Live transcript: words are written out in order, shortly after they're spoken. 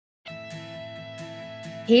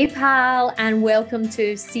Hey, pal, and welcome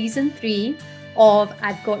to season 3 of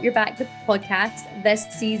I've Got Your Back, the podcast. This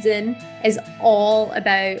season is all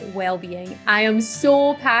about well-being. I am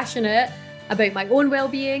so passionate about my own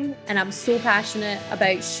well-being, and I'm so passionate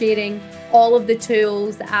about sharing all of the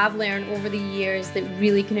tools that I've learned over the years that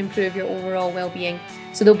really can improve your overall well-being.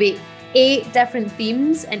 So there'll be 8 different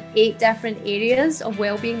themes and 8 different areas of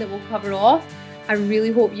well-being that we'll cover off. I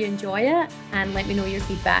really hope you enjoy it, and let me know your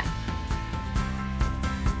feedback.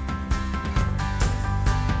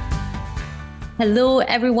 Hello,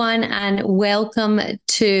 everyone, and welcome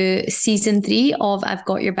to season 3 of I've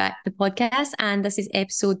Got Your Back, the podcast. And this is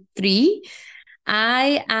episode 3.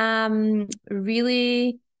 I am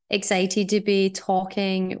really excited to be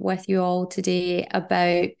talking with you all today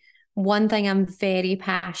about one thing I'm very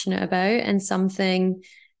passionate about and something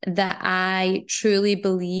that I truly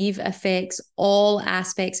believe affects all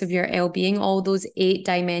aspects of your well-being, all those 8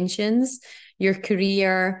 dimensions, your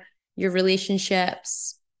career, your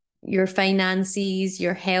relationships, your finances,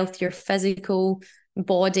 your health, your physical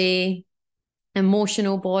body,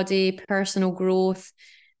 emotional body, personal growth,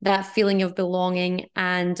 that feeling of belonging,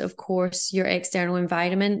 and of course, your external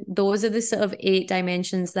environment. Those are the sort of 8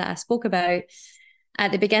 dimensions that I spoke about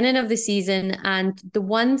at the beginning of the season. And the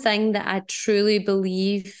one thing that I truly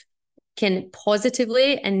believe can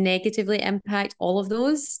positively and negatively impact all of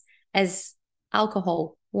those is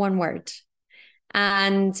alcohol, one word.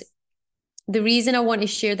 And the reason I want to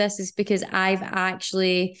share this is because I've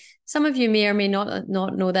actually, some of you may or may not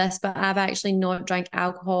know this, but I've actually not drank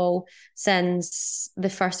alcohol since the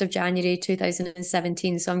 1st of January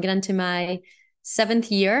 2017. So I'm getting into my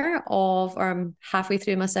 7th year of, or I'm halfway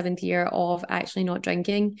through my 7th year of actually not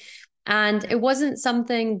drinking. And it wasn't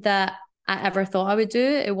something that I ever thought I would do.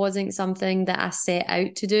 It wasn't something that I set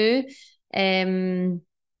out to do. It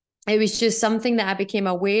was just something that I became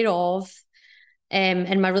aware of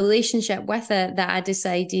in my relationship with it, that I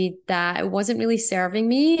decided that it wasn't really serving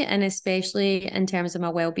me, and especially in terms of my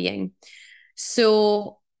well-being.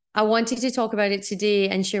 So I wanted to talk about it today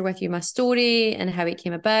and share with you my story and how it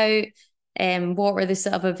came about, and what were the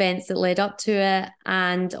sort of events that led up to it,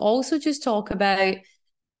 and also just talk about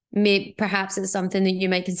maybe perhaps it's something that you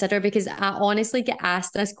might consider, because I honestly get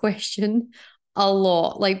asked this question a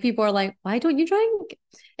lot. Like, people are like, why don't you drink?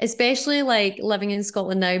 Especially like living in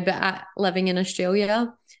Scotland now, but living in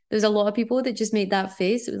Australia, there's a lot of people that just made that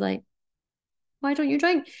face. It was like, why don't you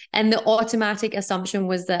drink? And the automatic assumption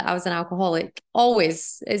was that I was an alcoholic.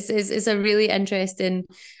 Always. It's a really interesting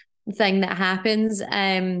thing that happens.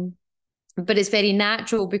 But it's very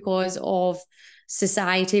natural because of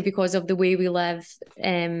society, because of the way we live.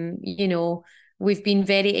 We've been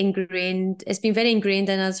very ingrained. It's been very ingrained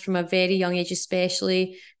in us from a very young age,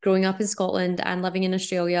 especially growing up in Scotland and living in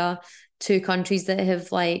Australia, 2 countries that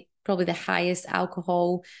have like probably the highest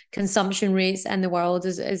alcohol consumption rates in the world,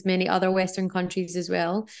 as many other Western countries as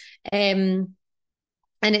well. And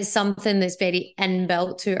it's something that's very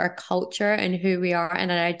inbuilt to our culture and who we are,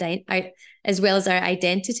 and as well as our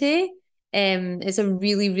identity. It's a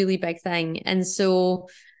really, really big thing. And so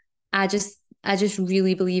I just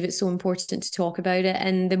really believe it's so important to talk about it.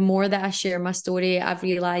 And the more that I share my story, I've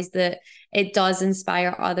realized that it does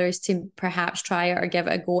inspire others to perhaps try it or give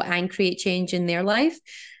it a go and create change in their life.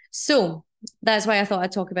 So that's why I thought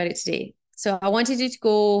I'd talk about it today. So I wanted you to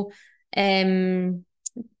go,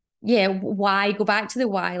 why, go back to the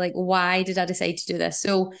why, like, why did I decide to do this?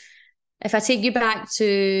 So if I take you back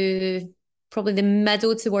to probably the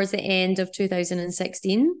middle towards the end of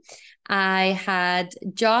 2016, I had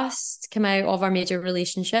just come out of our major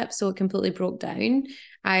relationship, so it completely broke down.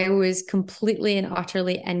 I was completely and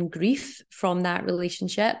utterly in grief from that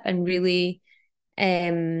relationship, and really,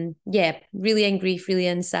 really in grief, really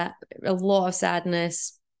in a lot of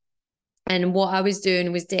sadness. And what I was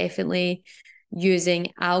doing was definitely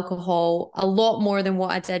using alcohol a lot more than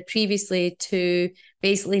what I did previously to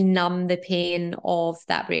basically numb the pain of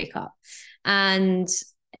that breakup. And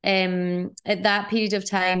at that period of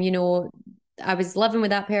time, I was living with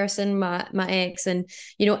that person, my ex, and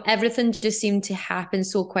everything just seemed to happen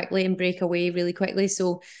so quickly and break away really quickly.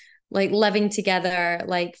 So like living together,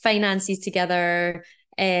 like finances together,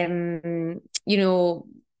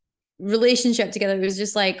 relationship together, it was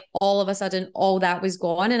just like all of a sudden all that was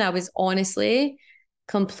gone, and I was honestly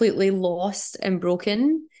completely lost and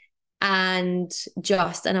broken and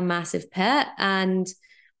just in a massive pit. And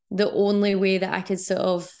the only way that I could sort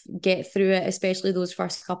of get through it, especially those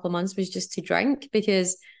first couple of months, was just to drink,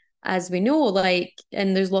 because as we know, like,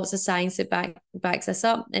 and there's lots of science that backs this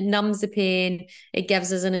up, it numbs the pain, it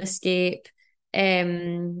gives us an escape,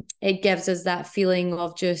 it gives us that feeling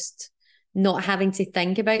of just not having to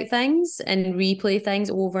think about things and replay things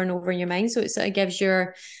over and over in your mind. So it sort of gives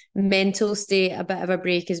your mental state a bit of a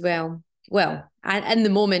break as well. Well, in the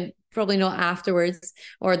moment, probably not afterwards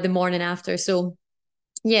or the morning after. So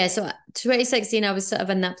yeah, so 2016, I was sort of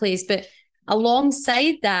in that place. But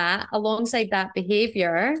alongside that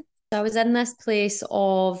behavior, I was in this place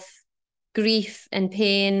of grief and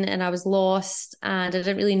pain, and I was lost and I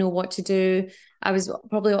didn't really know what to do. I was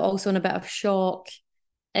probably also in a bit of shock.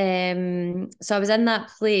 So I was in that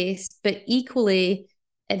place, but equally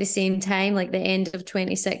at the same time, like the end of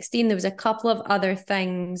 2016, there was a couple of other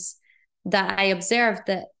things that I observed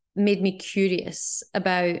that made me curious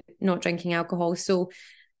about not drinking alcohol. So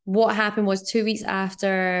what happened was 2 weeks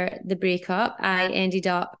after the breakup, I ended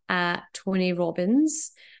up at Tony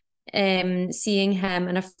Robbins, seeing him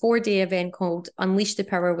in a 4-day event called Unleash the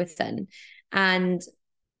Power Within. And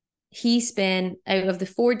he spent out of the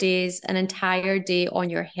 4 days an entire day on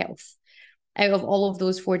your health out of all of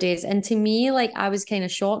those 4 days. And to me, like, I was kind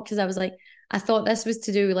of shocked because I was like, I thought this was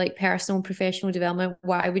to do with like personal and professional development.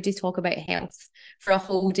 Why would you talk about health for a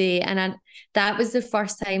whole day? And that was the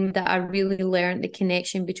first time that I really learned the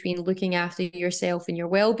connection between looking after yourself and your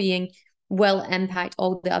well-being will impact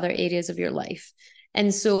all the other areas of your life.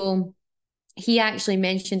 And so he actually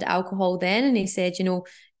mentioned alcohol then, and he said,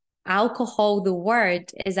 alcohol, the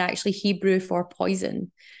word is actually Hebrew for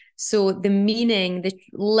poison. So the meaning, the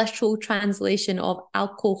literal translation of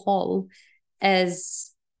alcohol is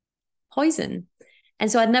poison.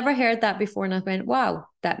 And so I'd never heard that before. And I went, wow,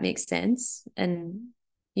 that makes sense. And,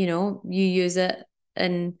 you use it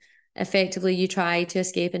and effectively you try to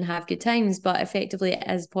escape and have good times, but effectively it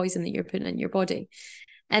is poison that you're putting in your body.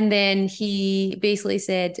 And then he basically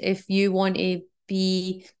said, if you want to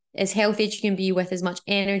be as healthy as you can be with as much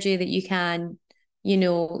energy that you can,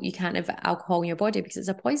 you can't have alcohol in your body because it's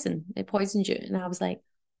a poison. It poisons you. And I was like,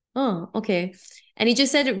 oh, okay. And he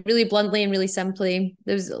just said it really bluntly and really simply.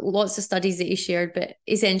 There was lots of studies that he shared, but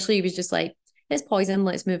essentially he was just like, it's poison,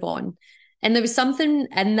 let's move on. And there was something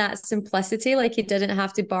in that simplicity, like he didn't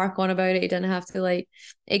have to bark on about it. He didn't have to like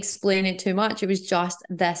explain it too much. It was just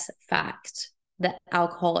this fact that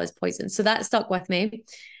alcohol is poison. So that stuck with me.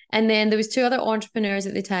 And then there was 2 other entrepreneurs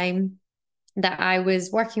at the time that I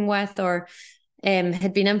was working with or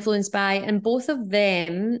had been influenced by, and both of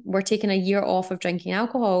them were taking a year off of drinking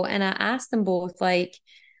alcohol. And I asked them both, like,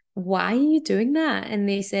 why are you doing that? And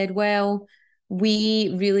they said, well,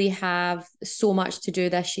 we really have so much to do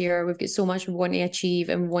this year. We've got so much we want to achieve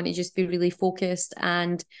and we want to just be really focused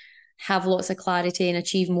and have lots of clarity and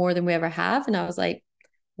achieve more than we ever have. And I was like,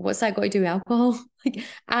 what's that got to do with alcohol? Like,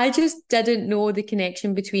 I just didn't know the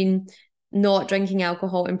connection between not drinking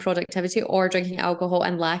alcohol and productivity, or drinking alcohol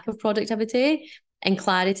and lack of productivity and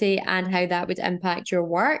clarity, and how that would impact your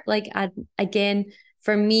work. Like, again,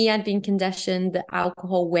 for me, I'd been conditioned that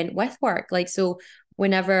alcohol went with work. Like, so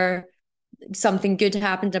whenever something good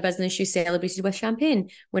happened in a business, you celebrated with champagne.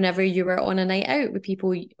 Whenever you were on a night out with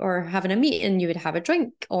people or having a meeting, you would have a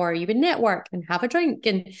drink, or you would network and have a drink.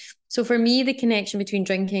 And so for me, the connection between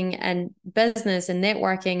drinking and business and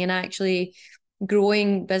networking and actually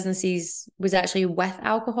growing businesses was actually with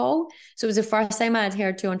alcohol. So it was the first time I had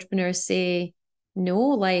heard 2 entrepreneurs say, no,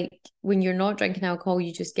 like, when you're not drinking alcohol,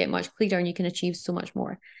 you just get much clearer and you can achieve so much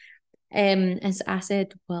more. And so I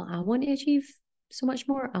said, well, I want to achieve so much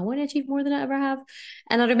more. I want to achieve more than I ever have.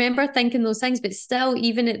 And I remember thinking those things, but still,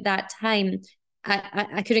 even at that time,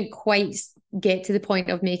 I couldn't quite get to the point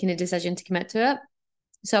of making a decision to commit to it.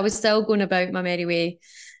 So I was still going about my merry way,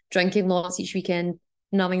 drinking lots each weekend,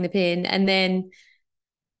 numbing the pain. And then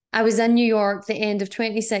I was in New York the end of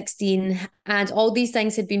 2016, and all these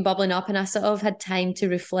things had been bubbling up, and I sort of had time to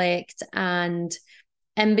reflect. And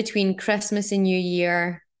in between Christmas and New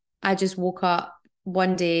Year, I just woke up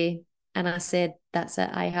one day and I said, that's it.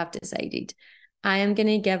 I have decided. I am going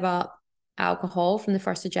to give up alcohol from the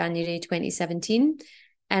 1st of January 2017.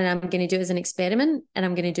 And I'm going to do it as an experiment, and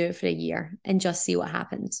I'm going to do it for a year and just see what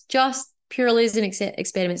happens. Just purely as an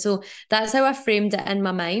experiment. So that's how I framed it in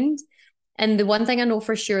my mind. And the one thing I know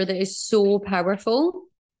for sure that is so powerful,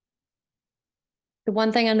 the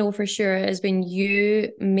one thing I know for sure is when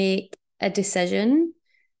you make a decision,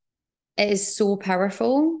 it is so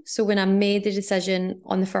powerful. So when I made the decision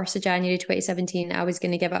on the 1st of January 2017, I was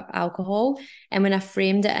going to give up alcohol. And when I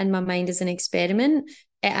framed it in my mind as an experiment,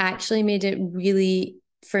 it actually made it really,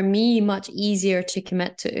 for me, much easier to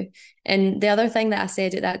commit to. And the other thing that I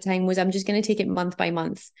said at that time was, I'm just going to take it month by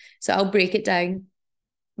month. So I'll break it down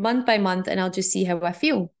month by month and I'll just see how I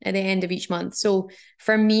feel at the end of each month. So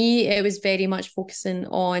for me, it was very much focusing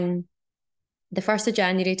on the 1st of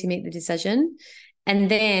January to make the decision, and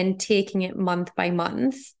then taking it month by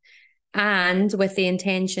month and with the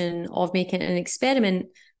intention of making an experiment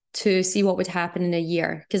to see what would happen in a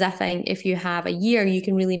year. Because I think if you have a year, you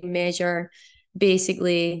can really measure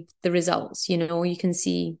basically the results. You can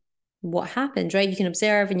see what happens, right? You can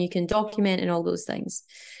observe and you can document and all those things.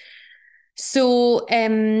 So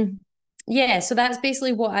so that's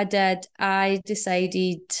basically what I did. I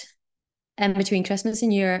decided in between Christmas and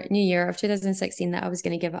New Year of 2016 that I was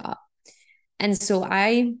going to give it up. And so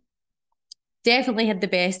I definitely had the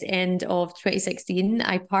best end of 2016.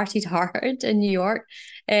 I partied hard in New York.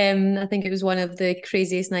 I think it was one of the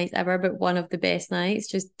craziest nights ever, but one of the best nights,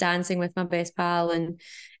 just dancing with my best pal and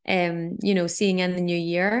seeing in the new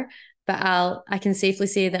year. But I can safely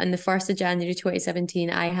say that on the 1st of January 2017,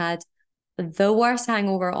 I had the worst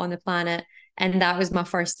hangover on the planet. And that was my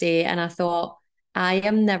first day. And I thought, I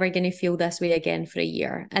am never going to feel this way again for a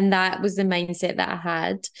year. And that was the mindset that I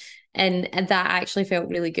had. And that actually felt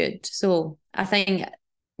really good. So I think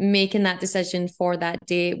making that decision for that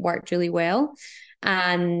day worked really well.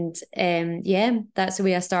 And that's the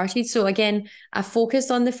way I started. So again, I focused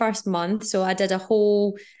on the first month. So I did a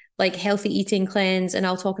whole like healthy eating cleanse, and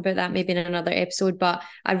I'll talk about that maybe in another episode, but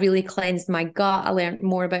I really cleansed my gut. I learned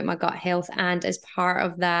more about my gut health. And as part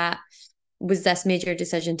of that was this major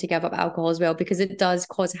decision to give up alcohol as well, because it does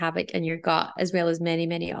cause havoc in your gut, as well as many,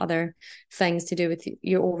 many other things to do with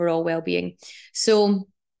your overall well-being. So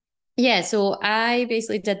so I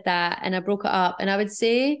basically did that and I broke it up. And I would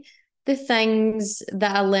say the things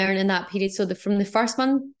that I learned in that period, so from the first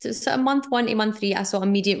month to sort of month 1 to month 3, I saw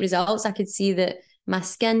immediate results. I could see that my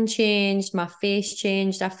skin changed, my face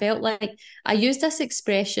changed. I felt like I used this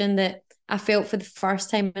expression that I felt for the first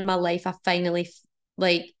time in my life, I finally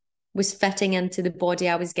was fitting into the body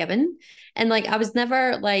I was given. And like, I was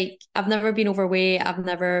never I've never been overweight. I've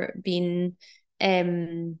never been, I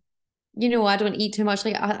don't eat too much.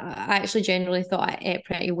 Like I actually generally thought I ate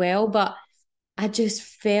pretty well, but I just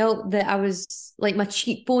felt that I was like, my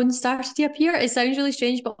cheekbones started to appear. It sounds really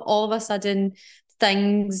strange, but all of a sudden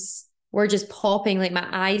things were just popping. Like my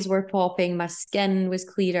eyes were popping, my skin was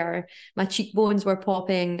clearer, my cheekbones were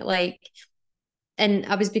popping, and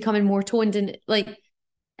I was becoming more toned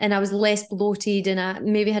and I was less bloated, and I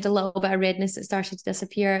maybe had a little bit of redness that started to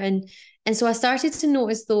disappear. And so I started to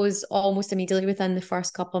notice those almost immediately within the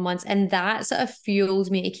first couple of months. And that sort of fueled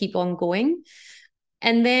me to keep on going.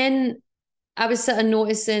 And then I was sort of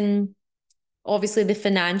noticing, obviously, the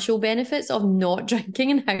financial benefits of not drinking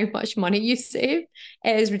and how much money you save.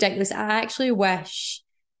 It is ridiculous. I actually wish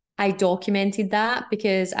I documented that,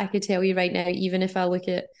 because I could tell you right now, even if I look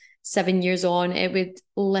at 7 years on, it would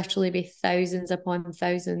literally be thousands upon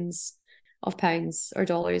thousands of pounds or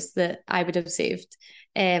dollars that I would have saved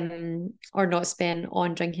or not spent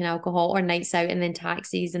on drinking alcohol or nights out, and then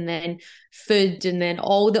taxis and then food and then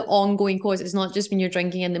all the ongoing costs. It's not just when you're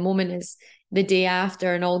drinking in the moment, it's the day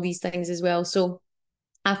after and all these things as well. So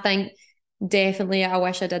I think definitely I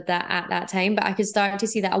wish I did that at that time, but I could start to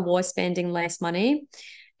see that I was spending less money.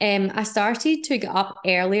 I started to get up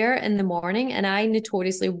earlier in the morning, and I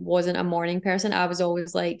notoriously wasn't a morning person. I was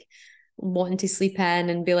always like wanting to sleep in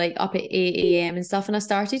and be like up at 8 a.m. and stuff. And I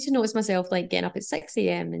started to notice myself like getting up at 6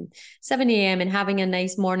 a.m. and 7 a.m. and having a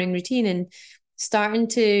nice morning routine and starting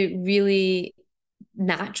to really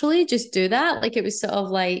naturally just do that. Like it was sort of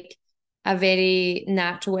like a very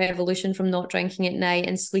natural evolution from not drinking at night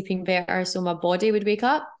and sleeping better. So my body would wake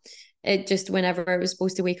up. It just whenever it was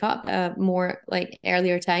supposed to wake up, more like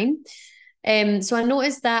earlier time. So I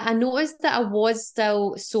noticed that I was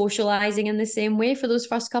still socializing in the same way for those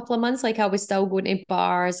first couple of months. Like I was still going to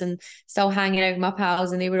bars and still hanging out with my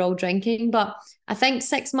pals, and they were all drinking. But I think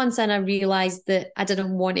 6 months in, I realized that I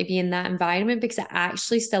didn't want to be in that environment, because it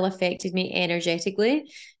actually still affected me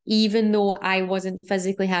energetically, even though I wasn't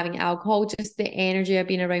physically having alcohol. Just the energy of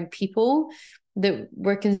being around people that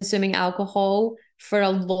were consuming alcohol for a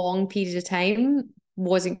long period of time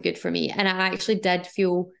wasn't good for me. And I actually did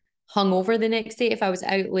feel hungover the next day if I was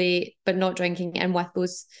out late but not drinking, and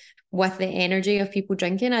with the energy of people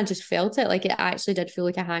drinking, I just felt it. Like it actually did feel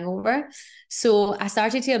like a hangover. So I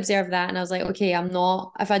started to observe that, and I was like, okay, I'm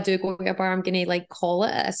not, if I do go to a bar, I'm gonna like call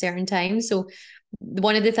it at a certain time. So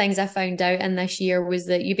one of the things I found out in this year was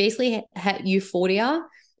that you basically hit euphoria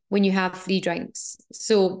when you have 3 drinks.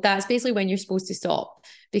 So that's basically when you're supposed to stop,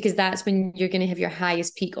 because that's when you're going to have your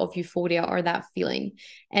highest peak of euphoria or that feeling.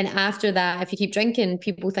 And after that, if you keep drinking,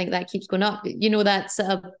 people think that keeps going up. That's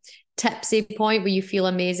a tipsy point where you feel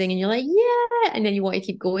amazing and you're like, yeah, and then you want to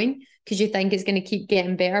keep going because you think it's going to keep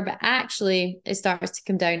getting better. But actually, it starts to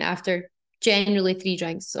come down after generally 3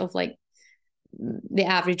 drinks of like the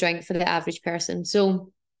average drink for the average person.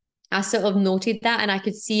 So I sort of noted that, and I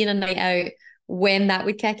could see in a night out when that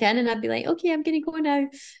would kick in, and I'd be like, okay, I'm going to go now.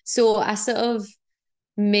 So I sort of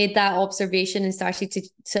made that observation and started to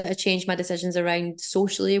sort of change my decisions around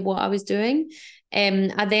socially what I was doing.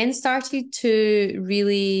 I then started to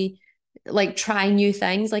really like try new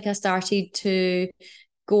things. Like I started to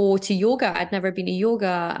go to yoga. I'd never been to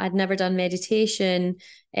yoga. I'd never done meditation.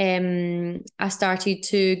 I started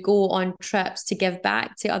to go on trips to give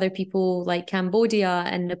back to other people like Cambodia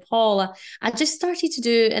and Nepal. I just started to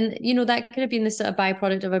do, and that could have been the sort of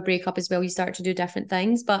byproduct of a breakup as well. You start to do different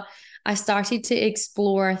things, but I started to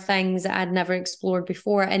explore things that I'd never explored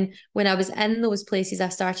before. And when I was in those places, I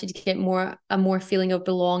started to get a more feeling of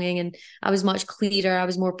belonging, and I was much clearer. I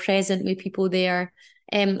was more present with people there.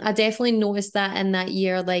 I definitely noticed that in that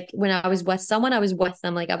year, like when I was with someone, I was with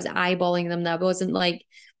them, like I was eyeballing them. That wasn't like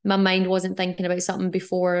my mind wasn't thinking about something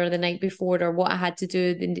before or the night before or what I had to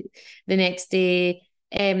do the next day.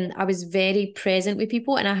 I was very present with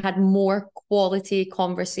people, and I had more quality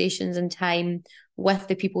conversations and time with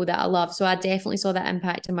the people that I love. So I definitely saw that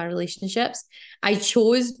impact in my relationships. I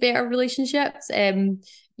chose better relationships, men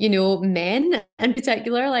in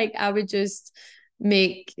particular. Like I would just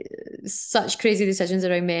make such crazy decisions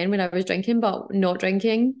around men when I was drinking, but not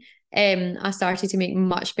drinking. I started to make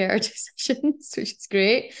much better decisions, which is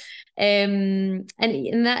great. And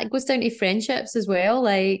that goes down to friendships as well.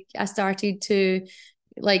 Like I started to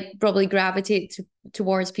like probably gravitate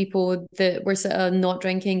towards people that were sort of not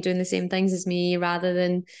drinking, doing the same things as me, rather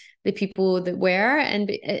than the people that were. And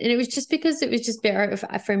it was just because it was just better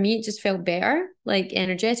for me. It just felt better, like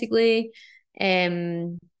energetically.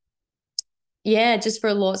 Yeah, just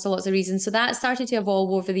for lots and lots of reasons. So that started to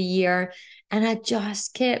evolve over the year, and I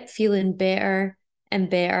just kept feeling better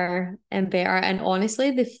and better and better. And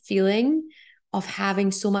honestly, the feeling of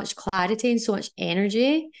having so much clarity and so much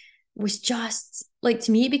energy was just like,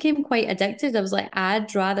 to me, it became quite addicted. I was like,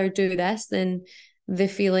 I'd rather do this than the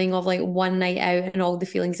feeling of like one night out and all the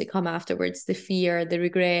feelings that come afterwards, the fear, the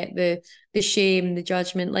regret, the shame, the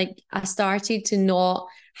judgment. Like I started to not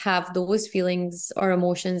have those feelings or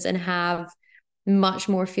emotions and have much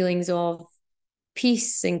more feelings of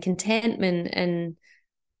peace and contentment, and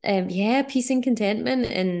peace and contentment,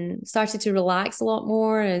 and started to relax a lot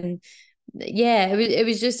more. And yeah, it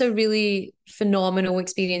was just a really phenomenal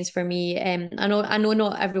experience for me. I know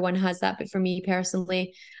not everyone has that, but for me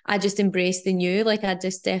personally, I just embraced the new. Like I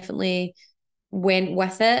just definitely went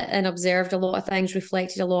with it and observed a lot of things,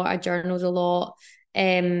 reflected a lot, I journaled a lot.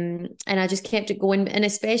 And I just kept it going. And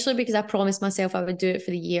especially because I promised myself I would do it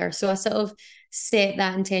for the year. So I sort of set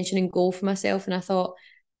that intention and goal for myself. And I thought,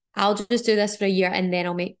 I'll just do this for a year and then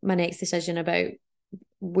I'll make my next decision about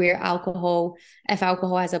if alcohol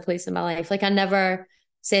has a place in my life. Like I never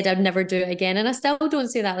said I'd never do it again. And I still don't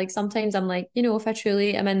say that. Like sometimes I'm like, if I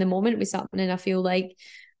truly am in the moment with something and I feel like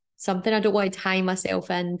something, I don't want to tie myself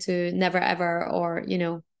into never ever, or,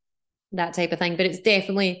 that type of thing. But it's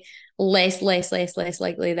definitely less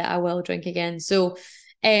likely that I will drink again. So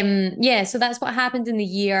so that's what happened in the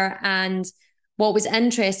year. And what was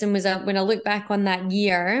interesting was that when I look back on that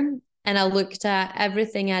year and I looked at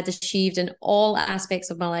everything I'd achieved in all aspects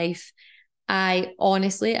of my life, I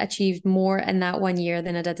honestly achieved more in that one year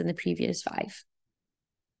than I did in the previous 5,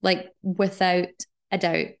 like without a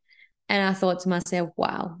doubt. And I thought to myself,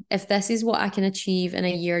 wow, if this is what I can achieve in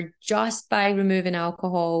a year just by removing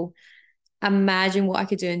alcohol, imagine what I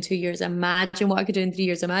could do in 2 years. Imagine what I could do in 3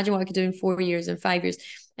 years. Imagine what I could do in 4 years and 5 years.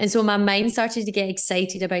 And so my mind started to get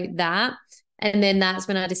excited about that. And then that's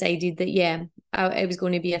when I decided that, it was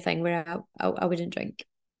going to be a thing where I wouldn't drink.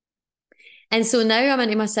 And so now I'm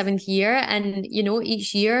into my 7th year, and,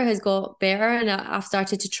 each year has got better, and I've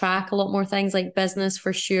started to track a lot more things like business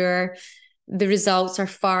for sure. The results are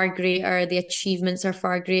far greater. The achievements are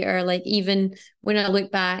far greater. Like even when I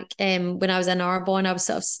look back, when I was in Arbonne, I was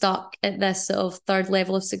sort of stuck at this sort of 3rd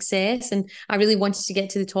level of success, and I really wanted to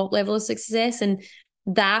get to the top level of success. And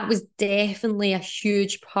that was definitely a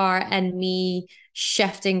huge part in me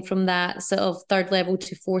shifting from that sort of 3rd level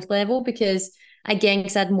to 4th level, because I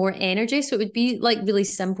had more energy. So it would be like really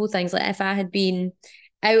simple things. Like if I had been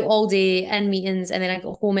out all day in meetings and then I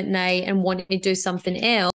got home at night and wanted to do something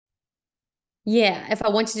else, if I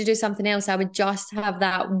wanted to do something else, I would just have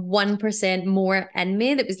that 1% more in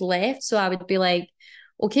me that was left. So I would be like,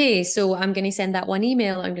 okay, so I'm going to send that one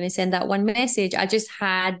email. I'm going to send that one message. I just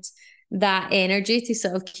had that energy to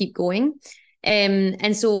sort of keep going.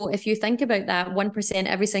 And so if you think about that 1%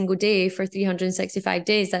 every single day for 365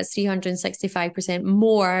 days, that's 365%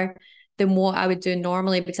 more than what I would do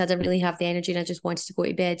normally, because I didn't really have the energy and I just wanted to go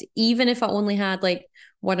to bed, even if I only had like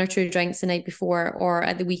one or two drinks the night before or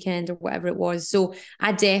at the weekend or whatever it was. So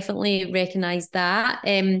I definitely recognized that.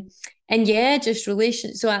 And yeah, just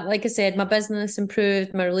So like I said, my business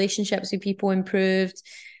improved, my relationships with people improved.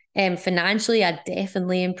 Financially, I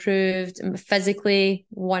definitely improved. Physically,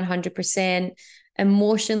 100%.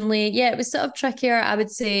 Emotionally, yeah, it was sort of trickier, I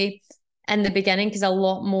would say, in the beginning, because a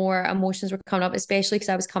lot more emotions were coming up, especially because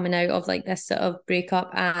I was coming out of like this sort of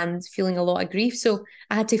breakup and feeling a lot of grief. So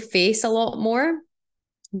I had to face a lot more,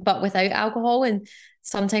 but without alcohol. And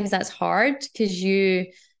sometimes that's hard because you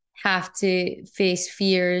have to face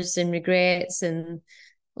fears and regrets and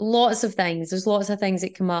lots of things. There's lots of things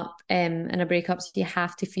that come up in a breakup. So you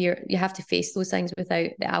have to face those things without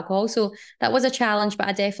the alcohol. So that was a challenge, but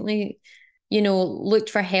I definitely, looked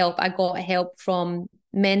for help. I got help from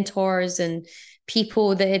mentors and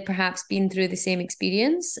people that had perhaps been through the same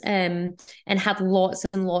experience, and had lots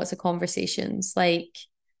and lots of conversations like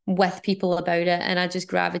with people about it. And I just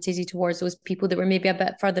gravitated towards those people that were maybe a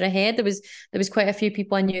bit further ahead. There was quite a few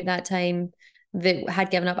people I knew at that time that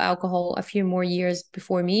had given up alcohol a few more years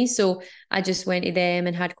before me. So I just went to them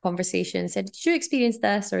and had conversations, said, did you experience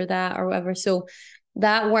this or that or whatever? So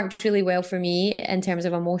that worked really well for me in terms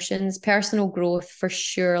of emotions. Personal growth for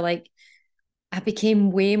sure. Like I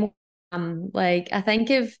became way more like, I think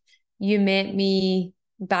if you met me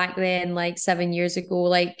back then, like 7 years ago,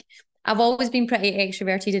 like I've always been pretty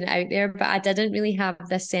extroverted and out there, but I didn't really have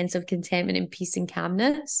this sense of contentment and peace and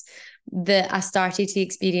calmness that I started to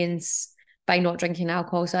experience by not drinking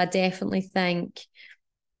alcohol. So I definitely think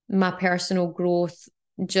my personal growth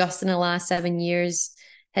just in the last 7 years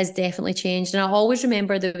has definitely changed. And I always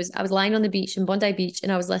remember I was lying on the beach in Bondi Beach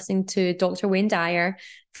and I was listening to Dr. Wayne Dyer.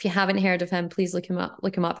 If you haven't heard of him, please look him up.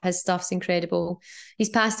 Look him up. His stuff's incredible. He's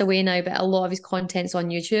passed away now, but a lot of his content's on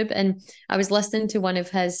YouTube. And I was listening to one of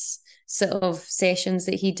his sort of sessions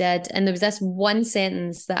that he did, and there was this one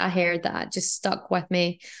sentence that I heard that just stuck with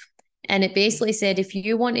me. And it basically said, if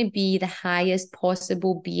you want to be the highest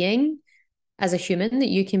possible being as a human that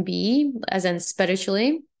you can be, as in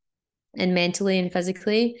spiritually and mentally and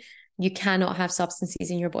physically, you cannot have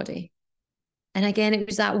substances in your body. And again, it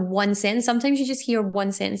was that one sentence. Sometimes you just hear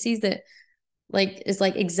one sentences that like is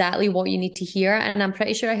like exactly what you need to hear. And I'm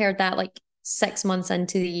pretty sure I heard that like 6 months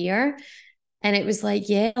into the year. And it was like,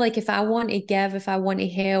 yeah, like if I want to give, if I want to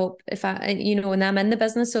help, and I'm in the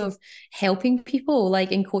business of helping people,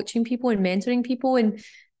 like and coaching people and mentoring people. And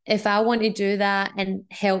if I want to do that and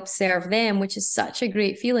help serve them, which is such a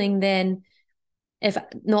great feeling, then if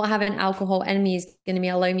not having alcohol in me is going to be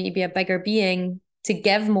allow me to be a bigger being to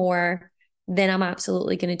give more, then I'm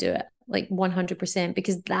absolutely going to do it like 100%,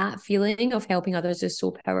 because that feeling of helping others is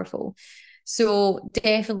so powerful. So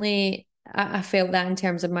definitely I felt that in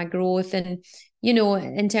terms of my growth and,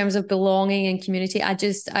 in terms of belonging and community. I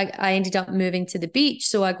ended up moving to the beach.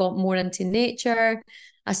 So I got more into nature.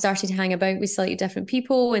 I started to hang about with slightly different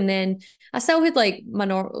people. And then I still had like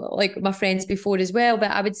my friends before as well.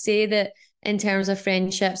 But I would say that in terms of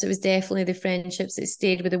friendships, it was definitely the friendships that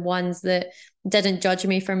stayed with the ones that didn't judge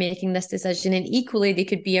me for making this decision. And equally, they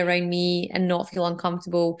could be around me and not feel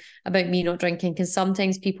uncomfortable about me not drinking, because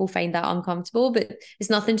sometimes people find that uncomfortable, but it's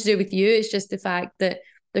nothing to do with you. It's just the fact that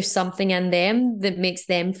there's something in them that makes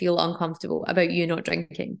them feel uncomfortable about you not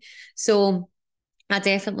drinking. So I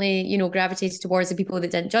definitely, gravitated towards the people that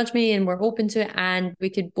didn't judge me and were open to it, and we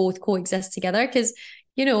could both coexist together because,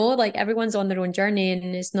 like everyone's on their own journey,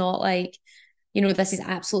 and it's not like, this is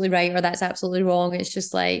absolutely right or that's absolutely wrong. It's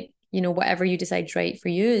just like, whatever you decide is right for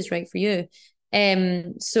you is right for you.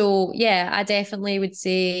 So yeah, I definitely would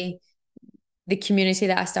say the community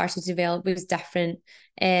that I started to develop was different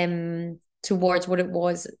towards what it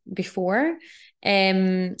was before.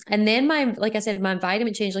 And then like I said, my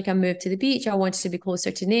environment changed. Like I moved to the beach. I wanted to be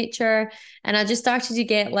closer to nature. And I just started to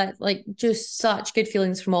get like just such good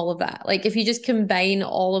feelings from all of that. Like if you just combine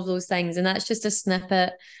all of those things, and that's just a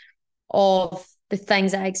snippet of the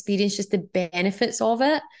things that I experienced, just the benefits of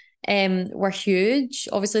it were huge.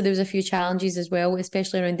 Obviously, there was a few challenges as well,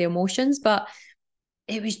 especially around the emotions, but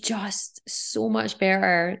it was just so much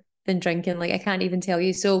better than drinking. Like I can't even tell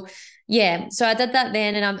you. So yeah, so I did that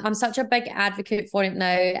then, and I'm such a big advocate for it now.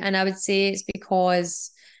 And I would say it's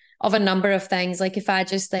because of a number of things. Like if I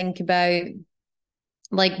just think about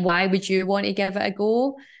like why would you want to give it a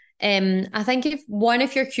go? I think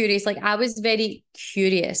if you're curious, like I was very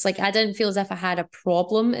curious. Like I didn't feel as if I had a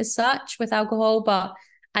problem as such with alcohol, but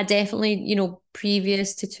I definitely,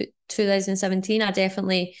 previous to 2017, I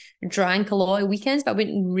definitely drank a lot of weekends, but I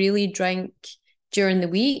wouldn't really drink during the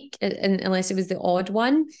week unless it was the odd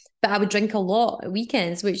one. but I would drink a lot at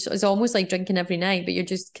weekends, which is almost like drinking every night, but you're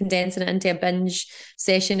just condensing it into a binge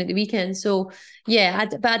session at the weekend. So yeah,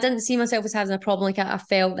 but I didn't see myself as having a problem. Like I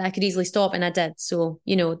felt that I could easily stop, and I did. So,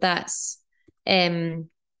 that's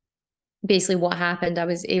basically what happened. I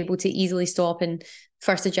was able to easily stop in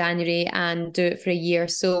 1st of January and do it for a year.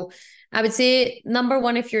 So I would say, number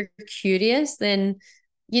one, if you're curious, then,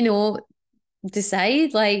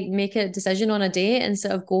 decide, like make a decision on a day and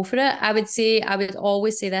sort of go for it. I would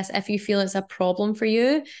always say this: if you feel it's a problem for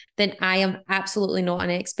you, then I am absolutely not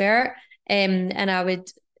an expert. And I would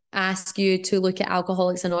ask you to look at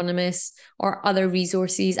Alcoholics Anonymous or other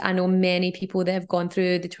resources. I know many people that have gone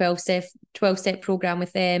through the 12-step program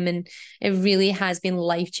with them, and it really has been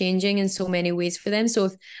life-changing in so many ways for them. So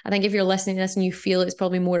I think if you're listening to this and you feel it's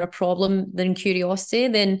probably more a problem than curiosity,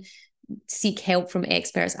 then seek help from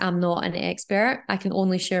experts. I'm not an expert. I can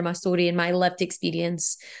only share my story and my lived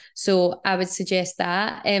experience. So I would suggest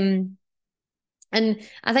that. And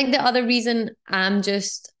I think the other reason,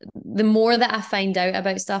 the more that I find out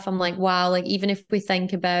about stuff, I'm like, wow, like even if we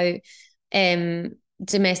think about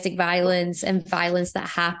domestic violence and violence that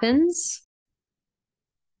happens,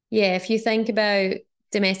 yeah, if you think about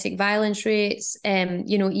domestic violence rates,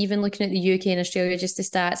 even looking at the UK and Australia, just the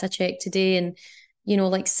stats I checked today, and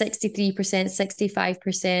like 63%,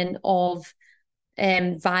 65% of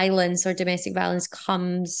violence or domestic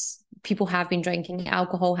violence people have been drinking,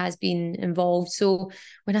 alcohol has been involved. So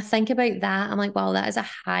when I think about that, I'm like, wow, that is a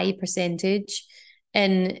high percentage.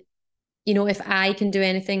 And, if I can do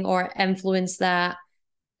anything or influence that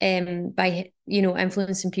by,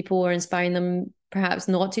 influencing people or inspiring them perhaps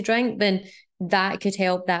not to drink, then that could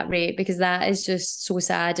help that rate, because that is just so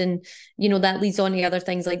sad. And that leads on to other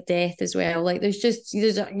things like death as well. Like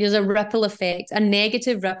there's a ripple effect, a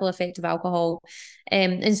negative ripple effect of alcohol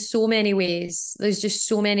in so many ways. There's just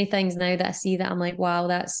so many things now that I see that I'm like, wow,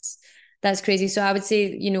 that's crazy. So I would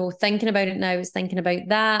say, thinking about it now is thinking about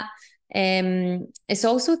that. It's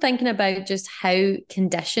also thinking about just how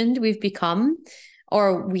conditioned we've become,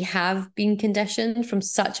 or we have been conditioned from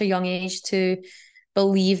such a young age to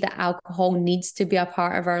believe that alcohol needs to be a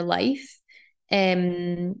part of our life.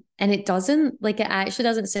 And it doesn't, like, it actually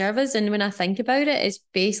doesn't serve us. And when I think about it, it's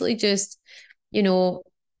basically just,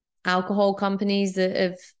 alcohol companies that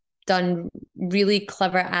have done really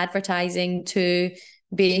clever advertising to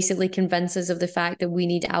basically convince us of the fact that we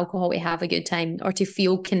need alcohol to have a good time or to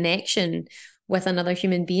feel connection with another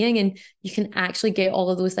human being. And you can actually get all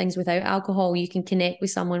of those things without alcohol. You can connect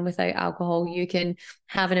with someone without alcohol. You can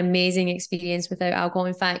have an amazing experience without alcohol.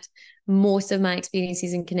 In fact, most of my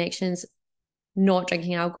experiences and connections not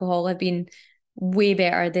drinking alcohol have been way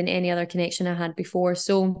better than any other connection I had before.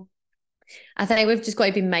 So I think we've just got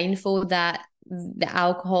to be mindful that the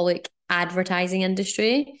alcoholic advertising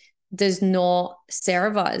industry does not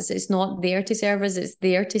serve us. It's not there to serve us. It's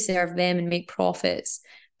there to serve them and make profits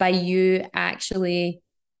by you actually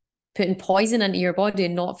putting poison into your body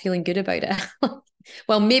and not feeling good about it.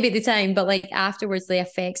 Well, maybe at the time, but like afterwards, the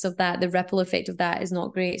effects of that, the ripple effect of that is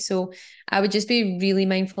not great. So I would just be really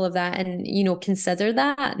mindful of that and, consider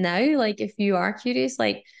that now. Like if you are curious,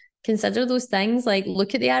 like consider those things, like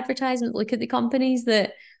look at the advertisement, look at the companies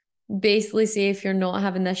that basically say if you're not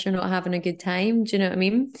having this, you're not having a good time. Do you know what I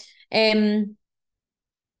mean? And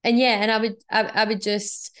yeah, and I would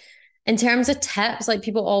just, in terms of tips, like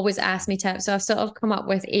people always ask me tips. So I've sort of come up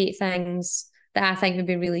with 8 things that I think would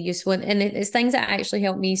be really useful. And it's things that actually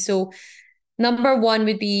help me. So number one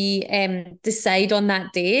would be decide on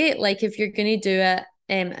that day. Like if you're going to do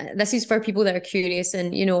it, this is for people that are curious.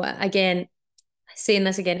 And, again, saying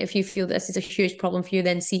this again, if you feel this is a huge problem for you,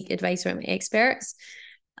 then seek advice from experts.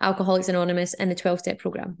 Alcoholics Anonymous and the 12-step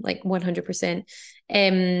program, like 100%.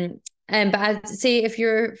 But I'd say if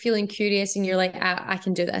you're feeling curious and you're like, I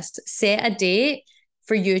can do this, set a date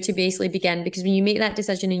for you to basically begin, because when you make that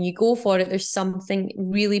decision and you go for it, there's something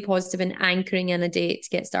really positive in anchoring in a date to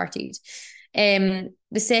get started. The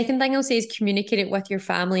second thing I'll say is communicate it with your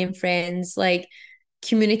family and friends. Like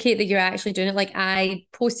communicate that you're actually doing it. Like I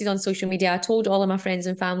posted on social media, I told all of my friends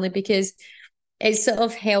and family, because it sort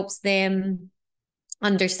of helps them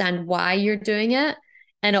understand why you're doing it,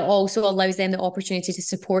 and it also allows them the opportunity to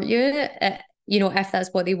support you, if that's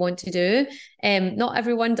what they want to do. Not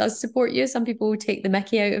everyone does support you. Some people will take the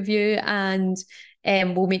mickey out of you and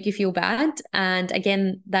will make you feel bad, and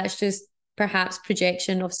again, that's just perhaps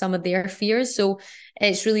projection of some of their fears. So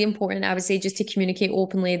it's really important, I would say, just to communicate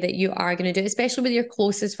openly that you are going to do it, especially with your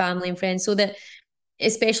closest family and friends, so that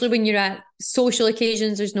especially when you're at social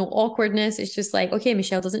occasions, there's no awkwardness. It's just like, okay,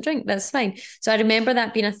 Michelle doesn't drink, that's fine. So I remember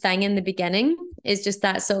that being a thing in the beginning, is just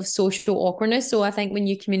that sort of social awkwardness. So I think when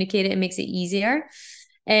you communicate it, it makes it easier.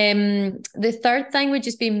 The third thing would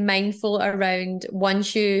just be mindful around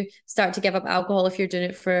once you start to give up alcohol, if you're doing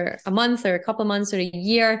it for a month or a couple of months or a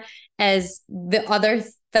year, is the other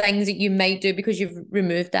things that you might do because you've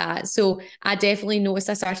removed that. So I definitely noticed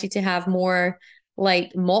I started to have more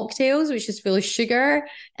like mocktails, which is full of sugar,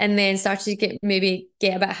 and then started to get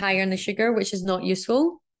a bit higher in the sugar, which is not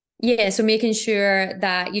useful. Yeah, so making sure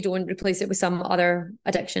that you don't replace it with some other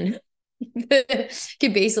addiction.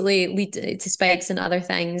 Could basically lead to spikes and other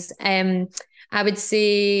things. I would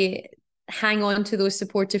say hang on to those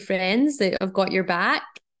supportive friends that have got your back,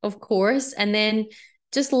 of course, and then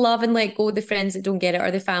just love and let go of the friends that don't get it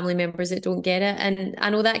or the family members that don't get it. And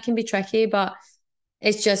I know that can be tricky, but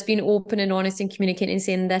it's just being open and honest and communicating and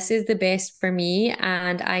saying this is the best for me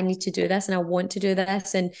and I need to do this and I want to do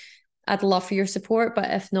this and I'd love for your support, but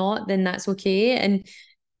if not, then that's okay. And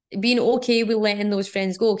being okay with letting those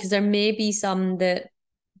friends go, because there may be some that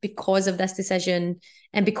because of this decision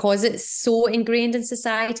and because it's so ingrained in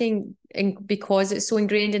society and because it's so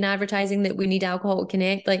ingrained in advertising that we need alcohol to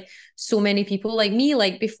connect, like so many people like me,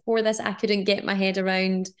 like before this I couldn't get my head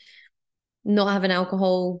around not having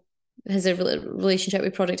alcohol has a relationship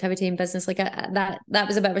with productivity and business. Like that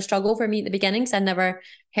was a bit of a struggle for me at the beginning because I'd never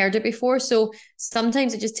heard it before. So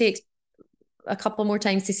sometimes it just takes a couple more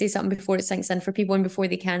times to say something before it sinks in for people and before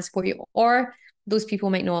they can support you, or those people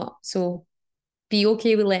might not. So be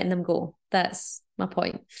okay with letting them go. That's my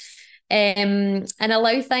point. And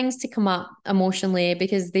allow things to come up emotionally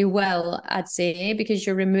because they will, I'd say, because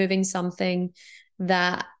you're removing something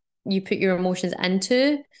that you put your emotions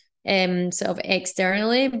into sort of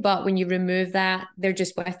externally, but when you remove that, they're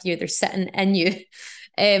just with you, they're sitting in you,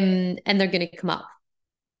 and they're going to come up.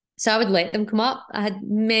 So I would let them come up. I had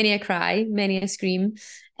many a cry, many a scream,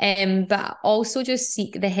 but also just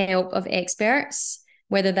seek the help of experts,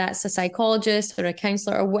 whether that's a psychologist or a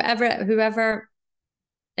counselor or whoever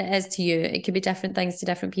it is to you. It could be different things to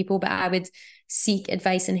different people, but I would seek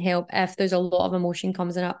advice and help if there's a lot of emotion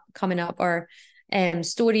coming up or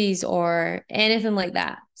stories or anything like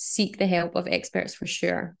that. Seek the help of experts for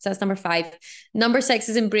sure. So that's number 5. Number 6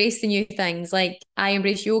 is embrace the new things. Like I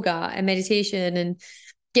embrace yoga and meditation and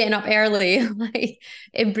getting up early. Like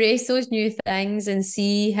embrace those new things and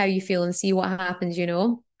see how you feel and see what happens,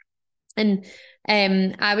 And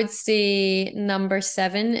I would say number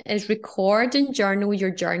 7 is record and journal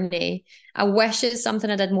your journey. I wish it's something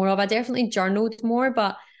I did more of. I definitely journaled more,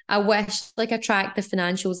 but I wish like I tracked the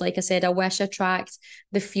financials. Like I said, I wish I tracked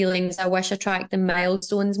the feelings. I wish I tracked the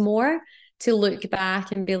milestones more to look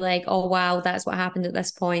back and be like, oh wow, that's what happened at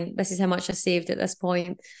this point. This is how much I saved at this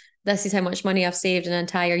point. This is how much money I've saved an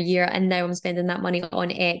entire year. And now I'm spending that money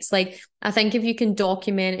on X. Like I think if you can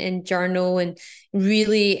document and journal and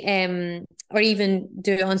really or even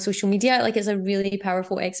do it on social media, like it's a really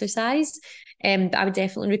powerful exercise. But I would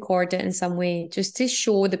definitely record it in some way just to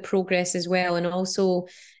show the progress as well, and also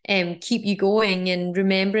keep you going and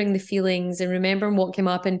remembering the feelings and remembering what came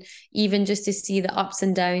up, and even just to see the ups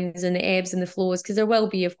and downs and the ebbs and the flows, because there will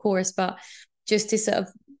be, of course, but just to sort of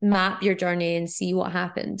map your journey and see what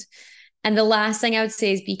happened. And the last thing I would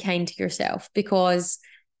say is be kind to yourself, because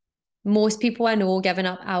most people I know giving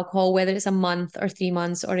up alcohol, whether it's a month or 3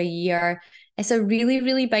 months or a year, it's a really,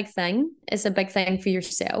 really big thing. It's a big thing for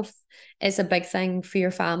yourself. It's a big thing for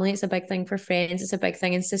your family. It's a big thing for friends. It's a big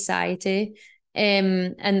thing in society.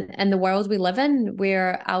 And the world we live in,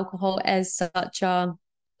 where alcohol is such a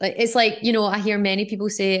it's like, I hear many people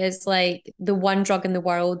say it's like the one drug in the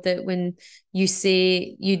world that when you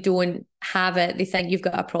say you don't have it, they think you've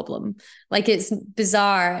got a problem. Like it's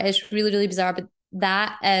bizarre. It's really, really bizarre. But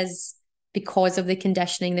that is because of the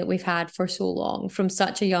conditioning that we've had for so long from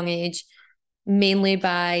such a young age, mainly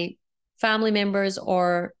by family members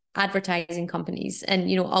or advertising companies. And,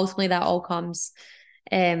 ultimately that all comes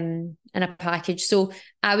in a package. So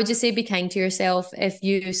I would just say be kind to yourself. If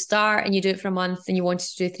you start and you do it for a month and you wanted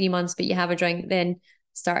to do 3 months, but you have a drink, then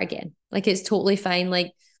start again. Like it's totally fine.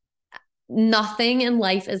 Like nothing in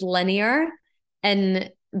life is linear,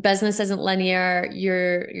 and business isn't linear.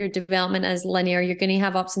 Your development is linear. You're going to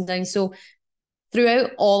have ups and downs. So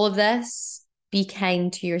throughout all of this, be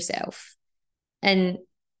kind to yourself and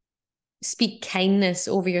speak kindness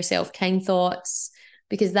over yourself, kind thoughts,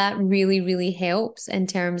 because that really, really helps in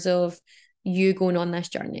terms of you going on this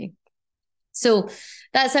journey. So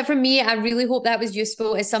that's it from me. I really hope that was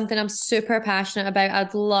useful. It's something I'm super passionate about.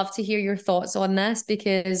 I'd love to hear your thoughts on this,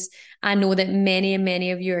 because I know that many and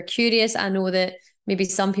many of you are curious. I know that maybe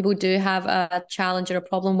some people do have a challenge or a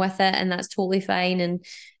problem with it, and that's totally fine.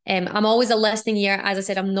 And I'm always a listening ear. As I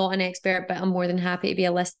said, I'm not an expert, but I'm more than happy to be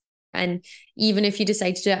a listening And even if you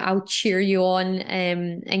decide to do it, I'll cheer you on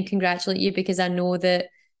and congratulate you, because I know that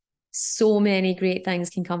so many great things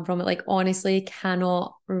can come from it. Like, honestly,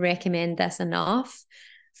 cannot recommend this enough.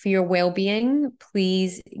 For your well-being,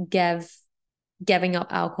 please giving up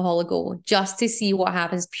alcohol a go, just to see what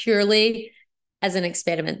happens, purely as an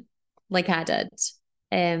experiment, like I did.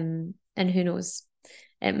 And who knows,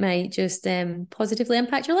 it might just positively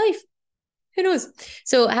impact your life. Who knows?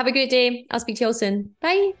 So have a great day. I'll speak to you all soon.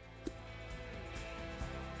 Bye.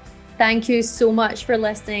 Thank you so much for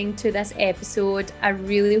listening to this episode. I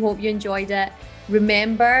really hope you enjoyed it.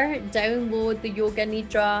 Remember, download the Yoga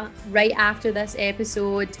Nidra right after this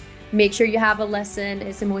episode. Make sure you have a listen.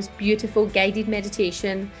 It's the most beautiful guided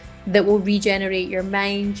meditation that will regenerate your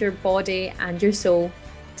mind, your body, and your soul.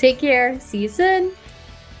 Take care. See you soon.